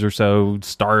days or so,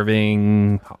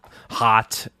 starving,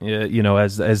 hot, you know,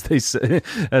 as they say,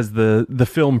 as the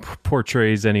film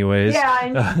portrays, anyways.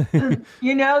 Yeah, and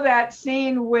you know that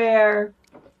scene where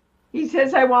he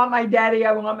says, I want my daddy,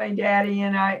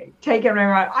 and I take him and I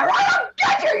run, I want to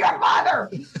get you, your mother.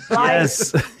 Right? Yes.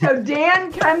 So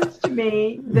Dan comes to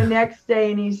me the next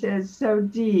day and he says, so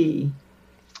Dee,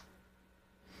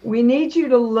 we need you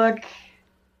to look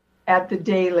at the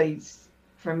dailies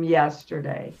from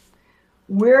yesterday.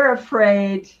 We're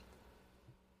afraid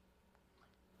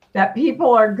that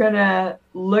people are going to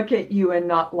look at you and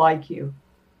not like you.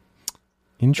 For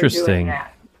doing Interesting.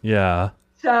 that. Yeah.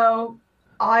 So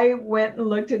I went and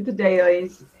looked at the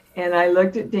dailies and I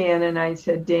looked at Dan and I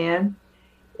said, Dan,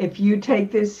 if you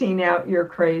take this scene out, you're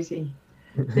crazy.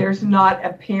 There's not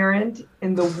a parent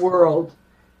in the world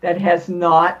that has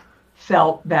not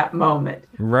felt that moment.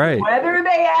 Right. Whether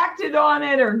they acted on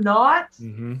it or not,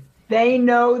 Mm-hmm. they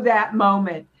know that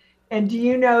moment. And do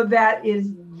you know that is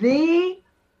the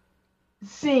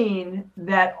scene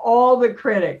that all the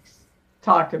critics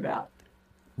talked about?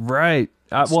 Right.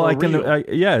 Well, So I can. real.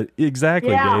 Yeah.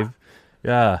 Exactly, Yeah. Dave.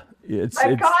 Yeah. It's.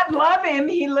 But God love him,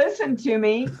 he listened to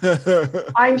me.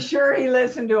 I'm sure he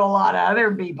listened to a lot of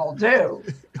other people too.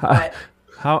 But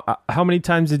How many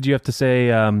times did you have to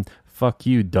say, "Fuck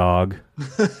you, dog"?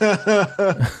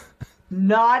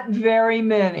 not very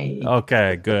many.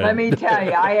 Okay. Good. Let me tell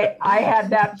you, I had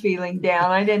that feeling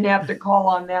down. I didn't have to call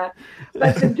on that.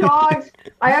 But the dogs,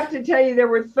 I have to tell you, there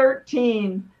were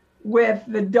 13 with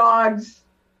the dogs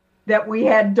that we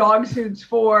had dog suits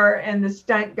for and the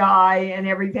stunt guy and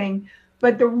everything.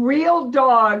 But the real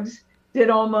dogs did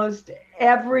almost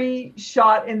every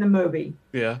shot in the movie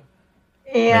Yeah.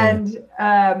 and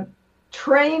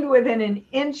trained within an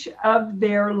inch of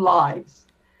their lives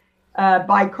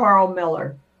by Carl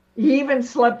Miller. He even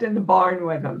slept in the barn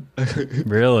with them.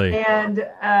 Really? And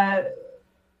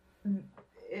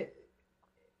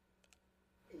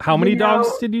How many you know,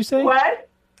 dogs did you say? What?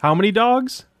 How many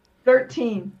dogs?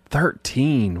 13.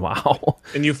 13. Wow.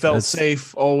 And you felt That's-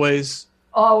 safe always.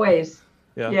 Always.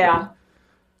 Yeah. Yeah.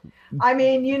 I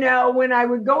mean, you know, when I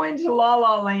would go into La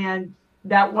La Land,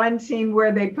 that one scene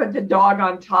where they put the dog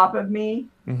on top of me,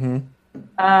 Mm-hmm.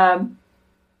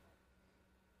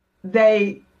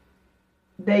 they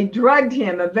drugged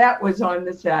him. A vet was on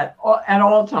the set at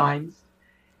all times.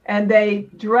 And they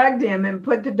drugged him and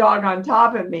put the dog on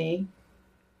top of me.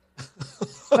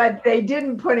 But they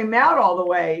didn't put him out all the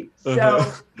way. So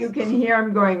Uh-huh. you can hear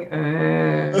him going,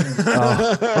 Oh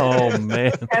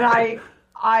man. and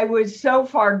I was so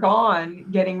far gone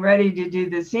getting ready to do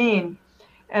the scene.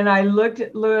 And I looked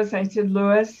at Lewis. I said,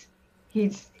 Lewis,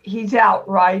 he's he's out,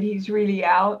 right? He's really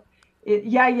out.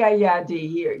 Yeah,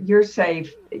 D, you're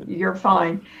safe. You're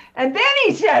fine. And then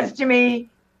he says to me,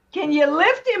 can you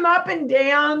lift him up and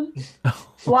down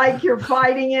like you're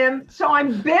fighting him? So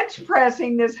I'm bench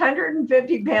pressing this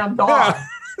 150-pound dog. Yeah,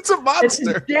 it's a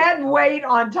monster. It's dead weight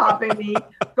on top of me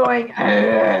going,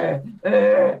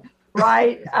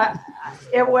 right?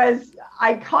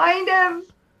 I kind of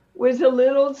was a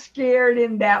little scared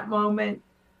in that moment.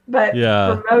 But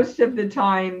for most of the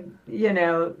time,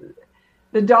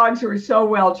 the dogs were so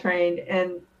well trained.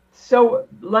 And so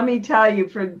let me tell you,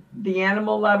 for the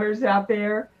animal lovers out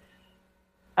there,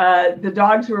 the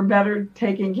dogs were better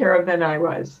taken care of than I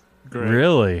was. Great.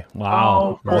 Really?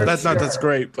 Wow. Oh, Well, that's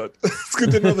great, but it's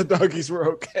good to know the doggies were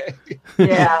okay.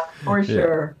 Yeah, for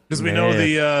sure. Because we know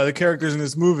the characters in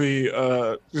this movie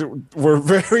were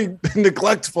very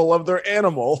neglectful of their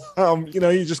animal.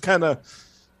 You just kind of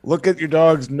look at your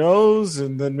dog's nose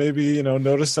and then maybe,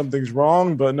 notice something's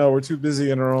wrong. But no, we're too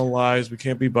busy in our own lives. We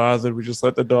can't be bothered. We just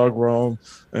let the dog roam.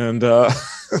 And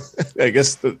I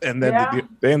guess, they ended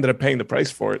up paying the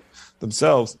price for it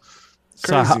themselves.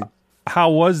 Crazy. So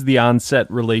how was the on-set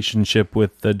relationship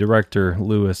with the director,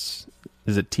 Lewis?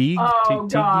 Is it Teague? Oh,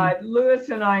 God. Lewis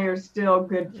and I are still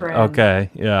good friends.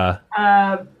 Okay, yeah.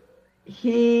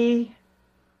 He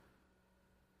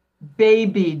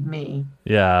babied me.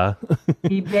 Yeah.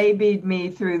 He babied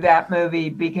me through that movie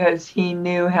because he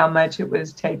knew how much it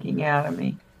was taking out of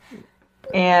me.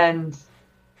 And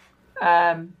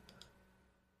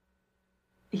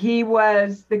he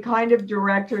was the kind of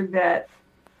director that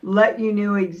let you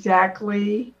know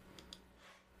exactly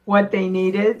what they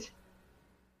needed.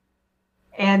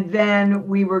 And then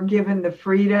we were given the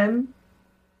freedom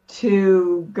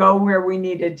to go where we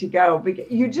needed to go. Because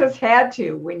you just had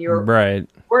to when you're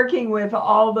working with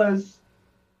all those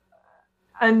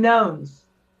unknowns,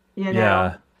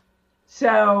 Yeah.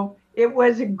 So it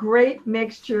was a great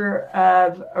mixture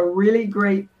of a really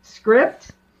great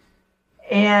script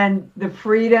and the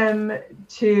freedom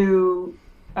to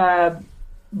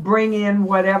bring in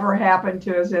whatever happened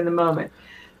to us in the moment.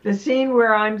 The scene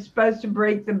where I'm supposed to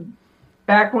break the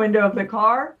back window of the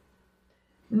car,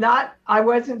 I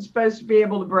wasn't supposed to be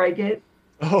able to break it.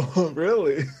 Oh,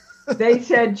 really? They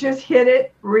said, just hit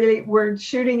it. Really, we're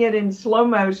shooting it in slow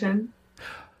motion.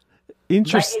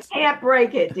 Interesting. But you can't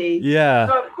break it, Dee. Yeah.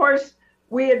 So, of course,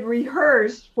 we had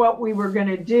rehearsed what we were going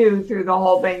to do through the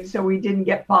whole thing, so we didn't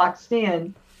get boxed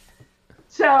in.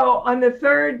 So on the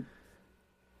third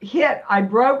hit, I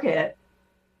broke it,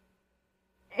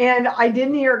 and I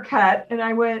didn't hear cut, and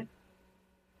I went,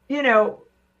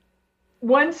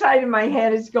 one side of my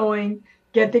head is going,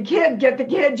 get the kid,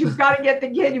 you've got to get the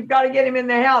kid, you've got to get him in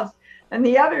the house. And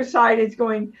the other side is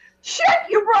going, shit,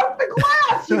 you broke the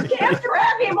glass. You can't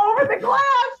drag him over the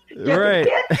glass.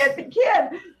 Get the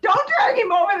kid. Don't drag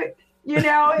him over the...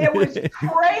 it was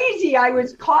crazy. I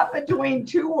was caught between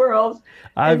two worlds.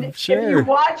 I'm sure. If you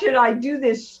watch it, I do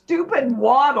this stupid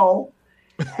waddle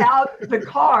out the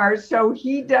car so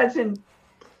he doesn't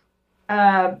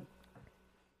have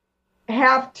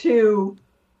to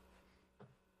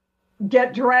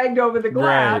get dragged over the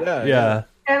glass. Right. Yeah.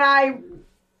 And I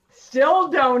still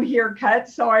don't hear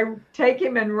cuts, so I take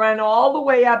him and run all the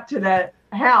way up to the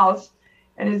house.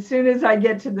 And as soon as I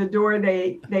get to the door,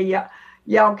 they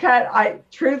yell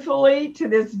cut. Truthfully, to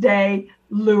this day,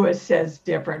 Lewis says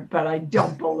different, but I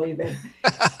don't believe it.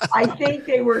 I think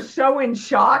they were so in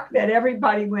shock that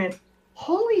everybody went,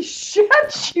 holy shit,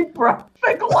 she broke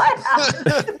the glass.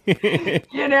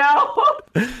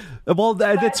 Well,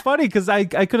 that's funny because I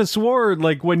could have swore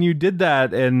like when you did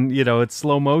that and it's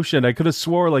slow motion, I could have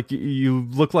swore like you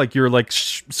look like you're like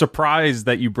surprised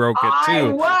that you broke it too. I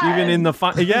was. Even in the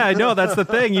yeah, I know that's the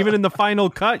thing. Even in the final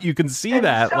cut, you can see and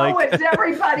that. So like is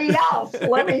everybody else.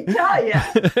 Let me tell you.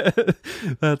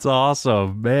 That's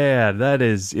awesome, man.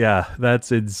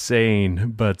 That's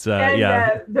insane. But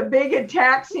the big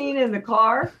attack scene in the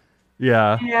car.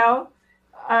 Yeah.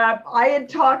 I had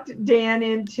talked Dan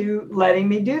into letting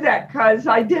me do that because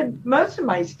I did most of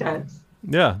my stunts.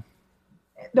 Yeah.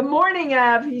 The morning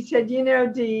of, he said,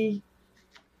 Dee,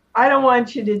 I don't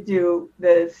want you to do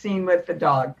the scene with the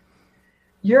dog.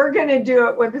 You're going to do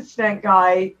it with a stunt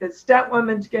guy. The stunt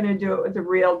woman's going to do it with a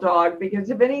real dog because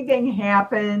if anything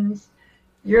happens,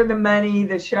 you're the money,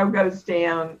 the show goes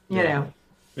down, Yeah.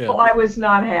 Well, I was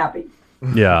not happy.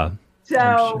 Yeah.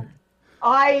 So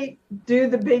I do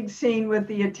the big scene with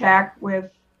the attack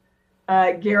with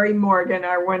Gary Morgan,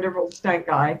 our wonderful stunt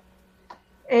guy.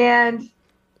 And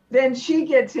then she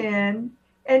gets in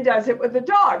and does it with the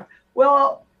dog.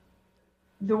 Well,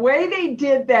 the way they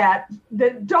did that,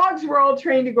 the dogs were all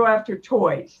trained to go after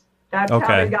toys. That's how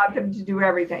Okay. they got them to do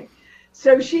everything.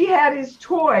 So she had his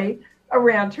toy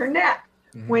around her neck.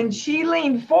 When she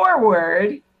leaned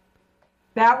forward,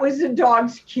 that was the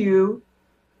dog's cue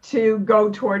to go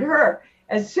toward her.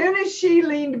 As soon as she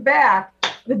leaned back,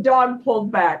 the dog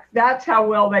pulled back. That's how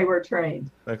well they were trained.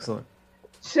 Excellent.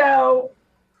 So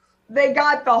they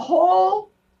got the whole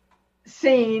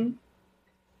scene,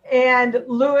 and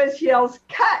Lewis yells,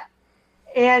 "Cut!"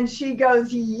 And she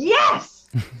goes, "Yes!"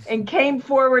 and came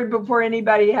forward before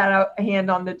anybody had a hand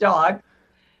on the dog.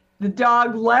 The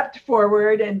dog leapt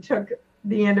forward and took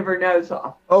the end of her nose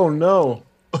off. Oh no.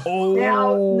 Oh,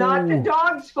 Now, not the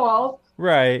dog's fault.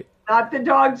 right, Not the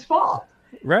dog's fault.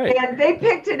 right. And they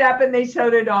picked it up and they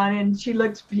sewed it on, and she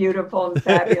looks beautiful and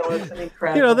fabulous and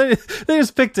incredible. You know, they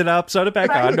just picked it up, sewed it back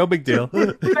on. No big deal.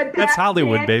 But That's that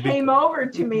Hollywood, man baby. came over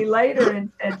to me later and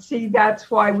said, "See,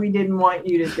 that's why we didn't want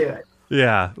you to do it."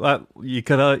 Yeah, you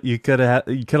could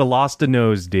have lost a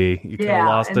nose, D. You could have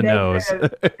lost a and nose.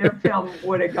 their film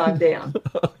would have gone down.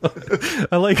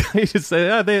 I like how you just say,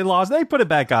 oh, they lost. They put it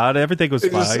back on. Everything was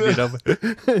fine. You know,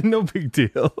 no big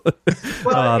deal.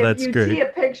 Well, Oh, if that's you great. see a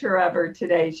picture of her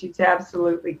today, she's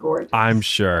absolutely gorgeous. I'm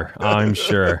sure.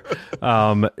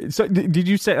 So, did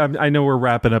you say? I know we're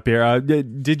wrapping up here.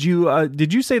 Did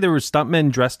you say there were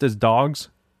stuntmen dressed as dogs?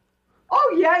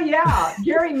 Oh yeah.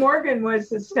 Gary Morgan was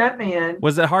the stuntman.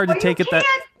 Was it hard to Well, take you it that?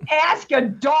 can't ask a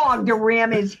dog to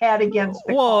ram his head against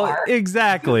the Well, car.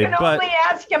 exactly, You can but only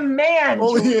ask a man.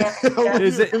 Oh, to yeah. ram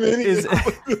his head.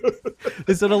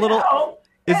 is it a little? No.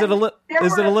 Is it a There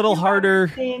is it were a little few harder?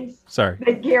 other scenes Sorry.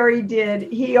 that Gary did.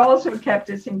 He also kept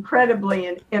us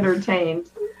incredibly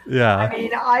entertained. Yeah. I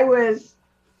mean, I was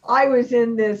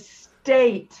in this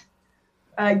state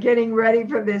getting ready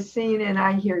for this scene, and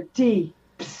I hear D,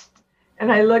 psst,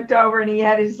 and I looked over, and he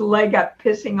had his leg up,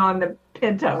 pissing on the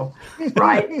Pinto,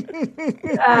 right?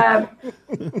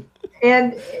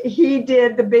 And he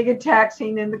did the big attack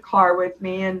scene in the car with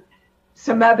me, and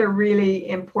some other really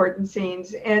important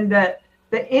scenes. And the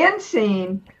end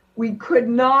scene, we could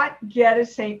not get a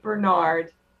Saint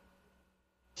Bernard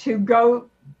to go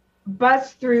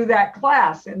bust through that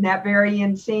class in that very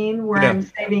end scene where I'm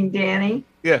saving Danny.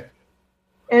 Yeah.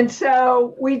 And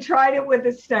so we tried it with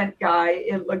a stunt guy.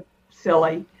 It looked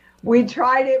silly. We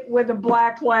tried it with a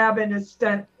black lab in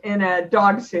a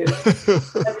dog suit.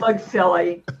 It looked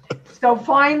silly. So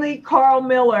finally, Carl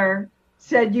Miller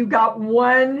said, "You got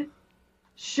one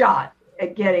shot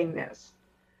at getting this."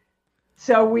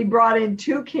 So we brought in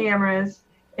 2 cameras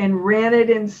and ran it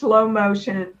in slow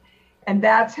motion. And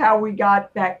that's how we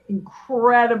got that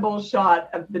incredible shot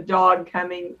of the dog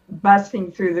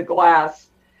busting through the glass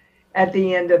at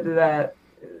the end of the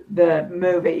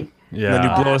movie. Yeah. Then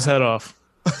you blow his head off.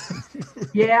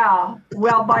 Yeah.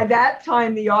 Well, by that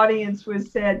time, the audience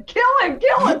said, "Kill him,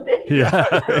 kill him."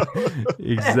 Yeah,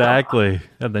 exactly.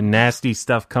 And the nasty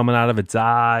stuff coming out of its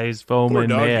eyes, foaming.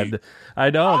 doggy. Man, I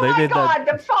know Oh they my did God,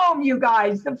 the foam, you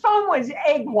guys. The foam was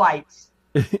egg whites.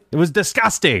 that. It was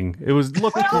disgusting. It was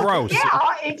looked Well, gross.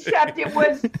 yeah, except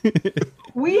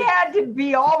we had to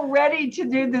be all ready to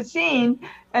do the scene,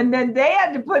 and then they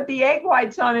had to put the egg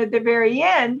whites on at the very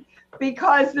end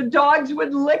because the dogs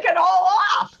would lick it all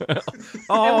off.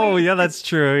 Oh, yeah, that's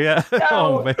true. Yeah. So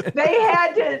Oh, man. they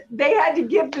had to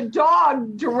give the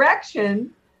dog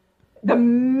direction. The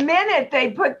minute they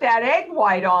put that egg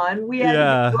white on, we had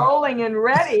to be rolling and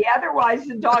ready. Otherwise,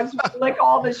 the dogs would lick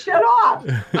all the shit off.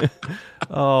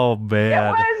 Oh,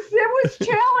 man. It was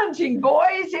challenging,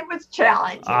 boys. It was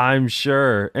challenging. I'm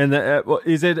sure. And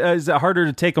is it harder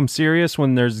to take them serious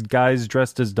when there's guys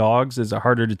dressed as dogs? Is it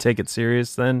harder to take it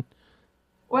serious then?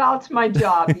 Well, it's my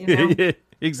job, you know.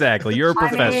 Exactly. You're a I mean-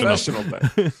 professional.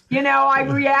 Professional. You know, I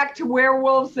react to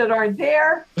werewolves that aren't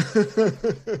there.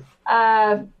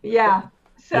 Yeah.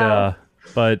 So Yeah,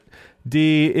 but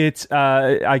D, it's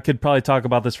I could probably talk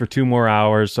about this for 2 more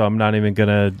hours, so I'm not even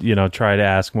gonna try to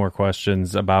ask more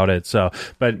questions about it. So,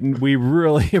 but we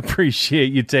really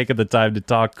appreciate you taking the time to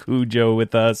talk Cujo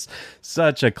with us.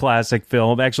 Such a classic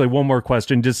film. Actually, one more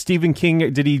question: Does Stephen King,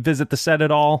 did he visit the set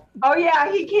at all? oh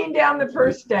yeah, he came down the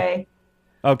first day.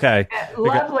 Okay.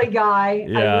 Lovely guy.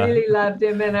 Yeah. I really loved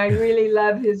him, and I really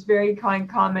love his very kind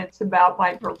comments about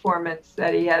my performance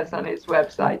that he has on his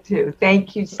website too.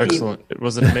 Thank you, Steve. Excellent. It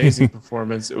was an amazing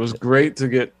performance. It was great to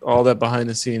get all that behind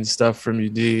the scenes stuff from you,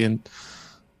 D. And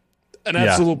an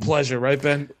absolute pleasure, right,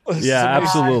 Ben? Yeah,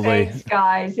 absolutely. Thanks,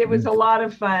 guys. It was a lot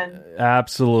of fun.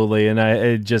 Absolutely. And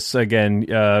I just, again,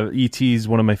 E.T. is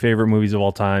one of my favorite movies of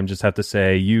all time. Just have to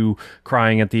say, you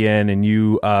crying at the end and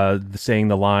you saying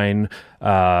the line,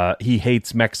 he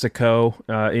hates Mexico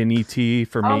in E.T.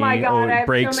 for me. Oh my God, I have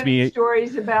breaks so many me.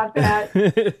 stories about that. We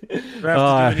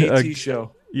have to do an ET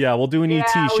show. Yeah, we'll do an ET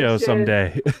show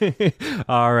someday.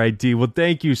 All right, Dee. Well,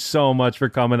 thank you so much for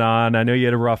coming on. I know you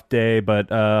had a rough day, but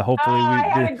hopefully I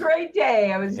had a great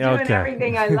day. I was doing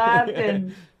everything I loved,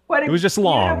 and what a it was just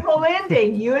long. Beautiful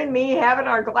ending. You and me having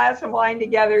our glass of wine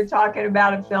together, talking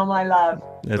about a film I love.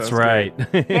 That's right.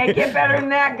 Can't get better than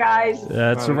that, guys.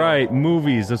 That's right.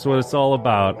 Movies. That's what it's all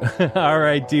about. All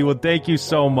right, Dee. Well, thank you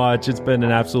so much. It's been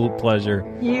an absolute pleasure.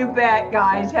 You bet,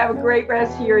 guys. Have a great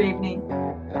rest of your evening.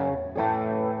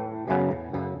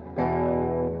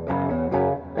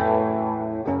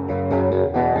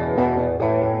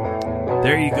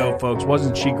 There you go, folks.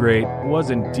 Wasn't she great?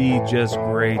 Wasn't Dee just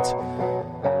great?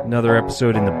 Another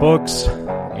episode in the books.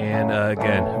 And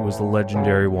again, it was the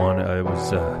legendary one. It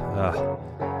was,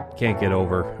 can't get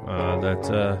over.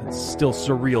 It's still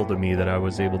surreal to me that I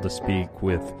was able to speak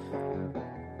with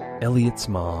Elliot's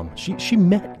mom. She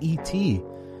met E.T.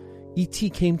 E.T.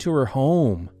 came to her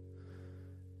home.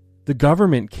 The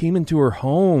government came into her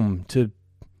home to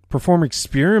perform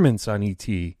experiments on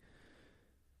E.T.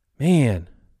 Man.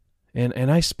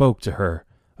 And I spoke to her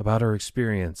about her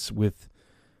experience with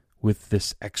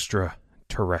this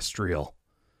extraterrestrial.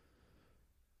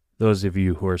 Those of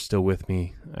you who are still with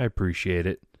me, I appreciate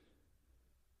it.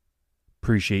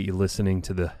 Appreciate you listening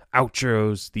to the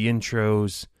outros, the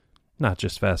intros, not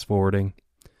just fast forwarding.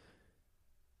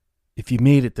 If you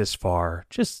made it this far,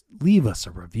 just leave us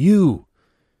a review.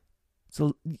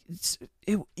 So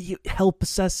it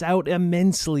helps us out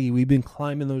immensely. We've been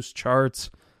climbing those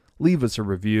charts. Leave us a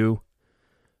review.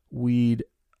 We'd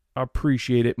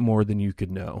appreciate it more than you could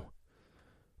know.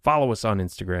 Follow us on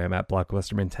Instagram at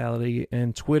Blockbuster Mentality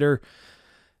and Twitter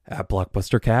at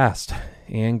BlockbusterCast.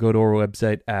 And go to our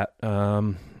website at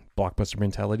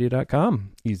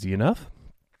blockbustermentality.com. Easy enough.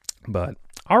 But,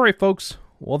 all right, folks.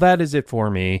 Well, that is it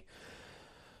for me.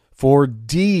 For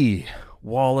Dee,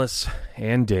 Wallace,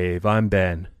 and Dave, I'm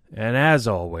Ben. And as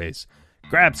always,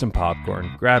 grab some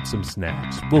popcorn, grab some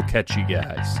snacks. We'll catch you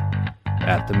guys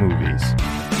at the movies.